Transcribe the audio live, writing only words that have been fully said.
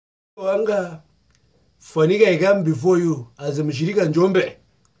Wanga Fanika I come before you as a Mshirika Njombe.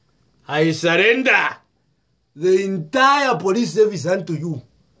 I surrender the entire police service unto you.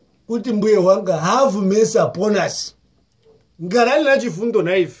 Kuti mbuye wanga have mercy upon us. Ngarali na chifundo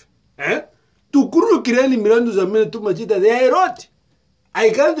knife. Tukuru kireni mirandu za mene tumachita. They wrote. I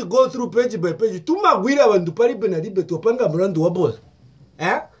can't go through page by page. Tumagwira vandu paribe na ribe topanga mirandu waboza.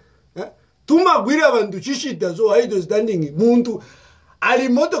 Tumagwira vandu chishita so haido standing muntu.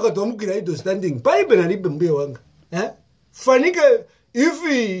 Alimoto katomukira haido standing. Paribe na ribe mbuye wanga. Fanika, if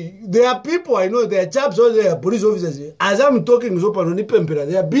there are people I know, there are chaps or there are police officers. As I'm talking, so panoni pempera,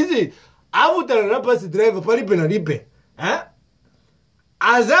 they are busy. Avutara rapasi driver paribe na ribe.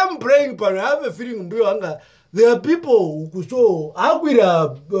 As I'm praying, I have a feeling there are people who so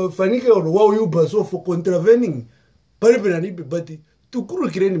agwira Fanika or wow you so for contravening paribe na ribe, but to kuru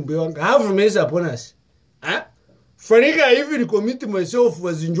kireni mbuye have mercy upon us. Fanika, I even commit myself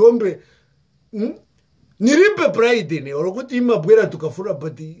as Njombe. Njombe Praying, or good in my brother to Kafura,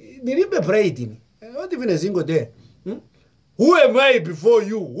 but Njombe Praying. Not even a single day. Who am I before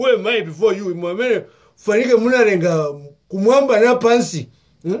you? Who am I before you? In my man, Fanika Munarenga, Kumamba na Pansi.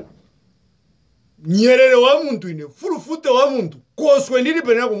 Nyerere wa muntu ine, furufuta wa muntu, koswe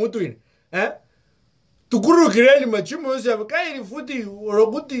nilipe na kumutu ine. Tukuru kireni machimu yose ya kairi futi,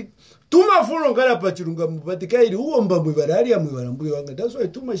 oroguti, tuma funo ngala pachirunga mbati kairi, uomba mwivarari ya mwivarambuye wanga. That's why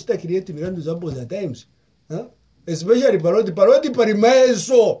tuma shita kireti mirandu zambo za times. Especially parodi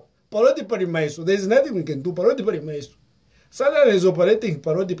parimaeso. Parodi parimaeso. There is nothing we can do. Parodi parimaeso. Sada is operating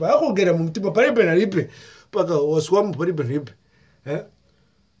parodi pa. Ako gera mumtipa paripe na ripe. Paka waswamu paripe ripe.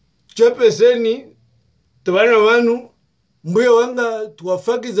 Chepe seni, tuwana wanu, mbuye wanga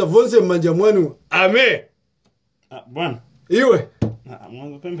tuwafaki za vonse manjamwanu. Ame. Bwana. Iwe.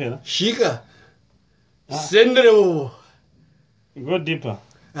 Mwanzo pembela. Shika. Sendere wo. Go deeper.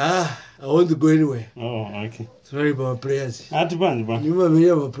 I want to go anywhere. Oh, okay. Sorry about my prayers. Bwana. You must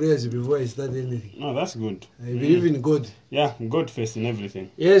hear my prayers before I start anything. No, that's good. I believe in God. Yeah, God first in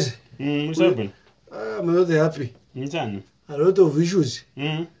everything. Yes. What's happening? I'm not happy. A lot of issues.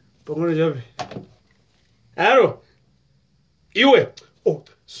 Pangona jabi. Aro. Iwe. Oh,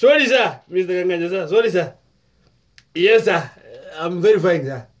 sorry sir, Mr. Ganganja sir. Sorry sir. Yes sir. I'm very fine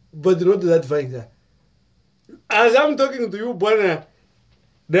sir. But not that fine sir. As I'm talking to you, bwana,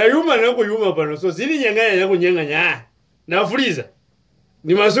 da yuma nako yuma pano. So sini nyanganya nako nyanganya. Na freezer.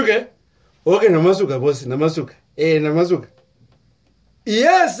 Ni masuka? Okay, na masuka boss, na masuka. Na masuka.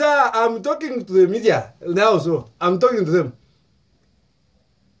 Yes sir, I'm talking to the media now, so I'm talking to them.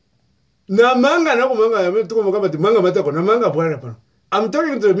 Na manga nako manga tuko mkabati manga matako na manga bwana pano. I'm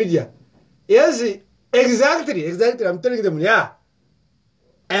talking to the media. Yes, exactly. I'm telling them, yeah.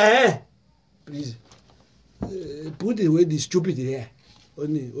 Please put away the stupid there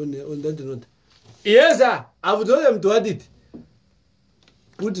on that note. Yes, sir. I've told them to add it.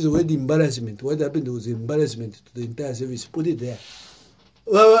 Put away the embarrassment. What happened was embarrassment to the entire service. Put it there.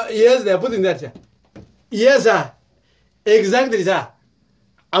 Well, yes, they're putting that here. Yes, sir. Exactly, sir.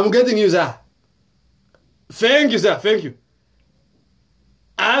 I'm getting you, sir. Thank you, sir. Thank you.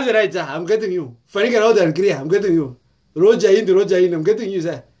 That's right, sir. I'm getting you. Fanika out and clear. I'm getting you. Roger in. I'm getting you,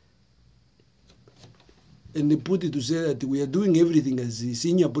 sir. And they put it to say that we are doing everything as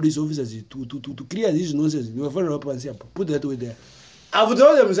senior police officers to clear this nonsense. You are following up and say, put that way there. I've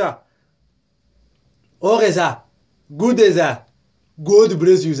told them, sir. Okay, sir. Good day, sir. God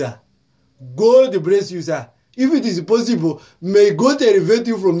bless you, sir. God bless you, sir. If it is possible, may God elevate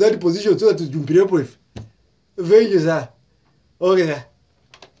you from that position so that you can be with. Thank you, sir. Okay, sir.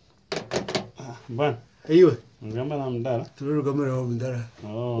 Bwana. Aiyo. Ngamba na mdara. Tulolo kamera wa mdara.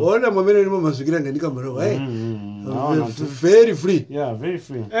 Oh. Ona mamene ni mama sukira ngani kamera very free. Yeah, very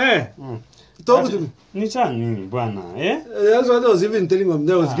free. Talk to me. Ni chani bwana, That's what I was even telling him.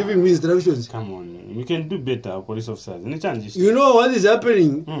 They was giving me instructions. Come on. We can do better, police officers. Ni chani. You know what is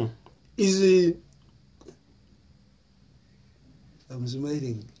happening? Is I'm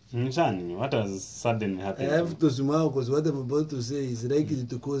smiling. What has suddenly happened? I have to smile because what I'm about to say is likely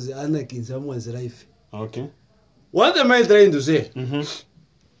to cause anarchy in someone's life. Okay. What am I trying to say?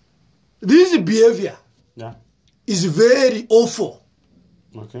 This behavior is very awful.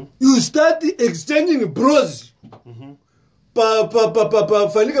 Okay. You start exchanging bros.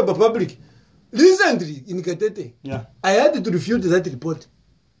 Fanika public. Recently in Katete, I had to refute that report.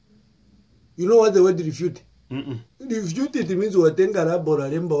 You know what the word refute? Refute it means watenga labora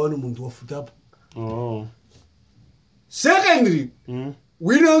lemba wanu muntu wafutapo. Oh. Secondly,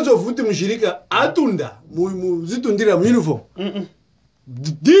 we don't so futi mshirika atunda zitundira uniform.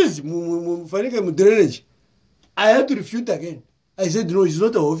 This Fanika drainage. I had to refute again. I said no, it's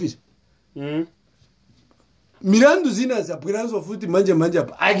not our office. Mirandu zina zabwiranzo futi manje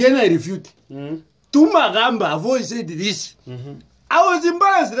apa. Again I refute. Tuma gamba avoid said this. I was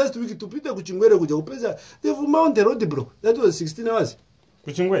embarrassed last week to Peter Kuchingwere kuja kupeza. They've mounted road bro. That was 16 hours.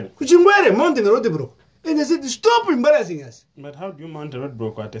 Kuchingwere mounting a road bro. And they said stop embarrassing us. But how do you mount a road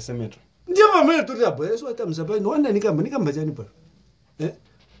block at a cemetery? Never made to that boy. That's what I'm surprised. No one nikamba jani pa.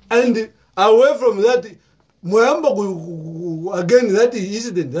 And away from that Moyamba again that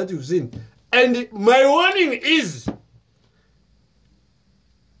incident that you've seen. And my warning is,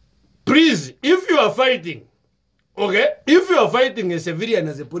 please, if you are fighting, okay, if you are fighting a civilian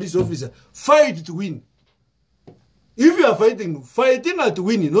as a police officer, fight to win. If you are fighting to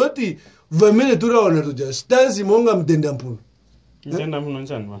win, not the vamene tura wana to just stance monga mdendampuno.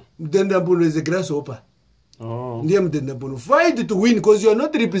 Mdendampuno is a grasshopper. Oh. Fight to win because you are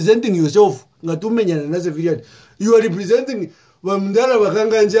not representing yourself. You are representing Wamdara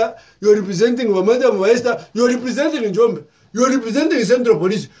Wakanganja, you are representing Wamada Maesta, you are representing Njombe, you are representing Central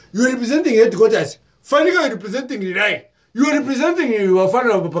Police, you are representing headquarters. Finally, you are representing Rai, you are representing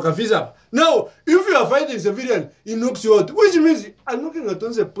Wafana Pakafisa. Now, if you are fighting civilian, it knocks you out, which means I'm looking at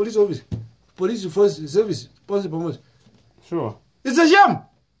the police office, police force service, possible. Sure. It's a shame.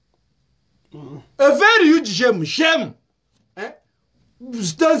 A very huge shame. Shame.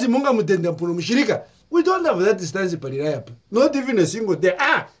 Stance Munga Mutenda Puno Mishirika. We don't have that distance, not even a single day.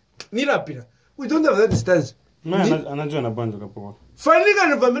 Nilapina. We don't have that distance. Finally, I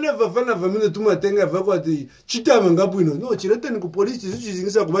have a minute to my tenga vacuati Chita Mangapuino. No, Chilatan police is using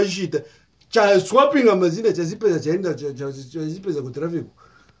some shit. Child swapping a mazina Chazipes agenda, Chazipes of traffic.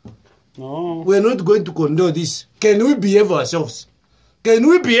 No. We are not going to condone this. Can we behave ourselves? Can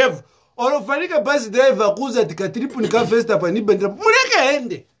we behave? Or Fanika bus driver Kuza Tikatripunika Festa Panibendra Mureka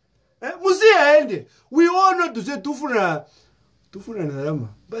Ende. Musia Ende. We all know to say Tufuna Narama.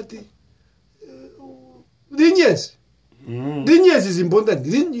 But genius. Genius is important.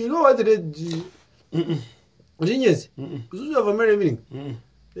 You know what genius? Because you have a merry meaning.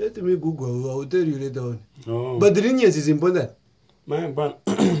 Let me Google, I will tell you later on. Oh. But genius is important. But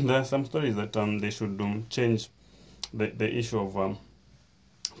there are some stories that they should change the issue of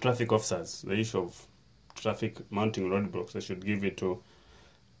traffic officers, the issue of traffic mounting roadblocks. They should give it to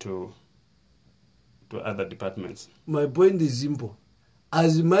other departments. My point is simple.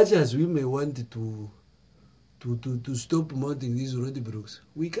 As much as we may want to stop mounting these roadblocks,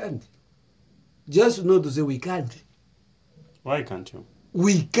 we can't. Just not to say we can't. Why can't you?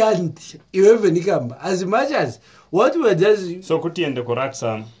 We can't. As much as what we are just... So kuti and the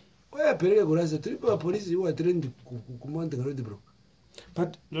Koratsa... Where Perega Koratsa, triple police who are trained to mount the roadblock.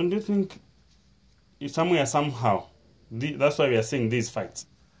 But don't you think somewhere, somehow, that's why we are seeing these fights?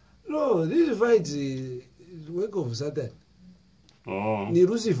 No, these fights is work of Satan. Oh. Ni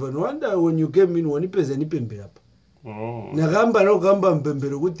Lucifer. No wonder when you came in, wanipeza nipembera hapa. Oh. Nagamba no gamba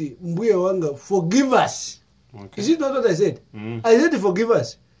mpembero kuti mbuye wanga forgive us. Okay. Is it not what I said? I said forgive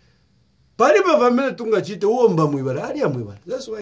us. Pali pa family tunga chite uomba mwibara. Ali ya mwibara. That's why.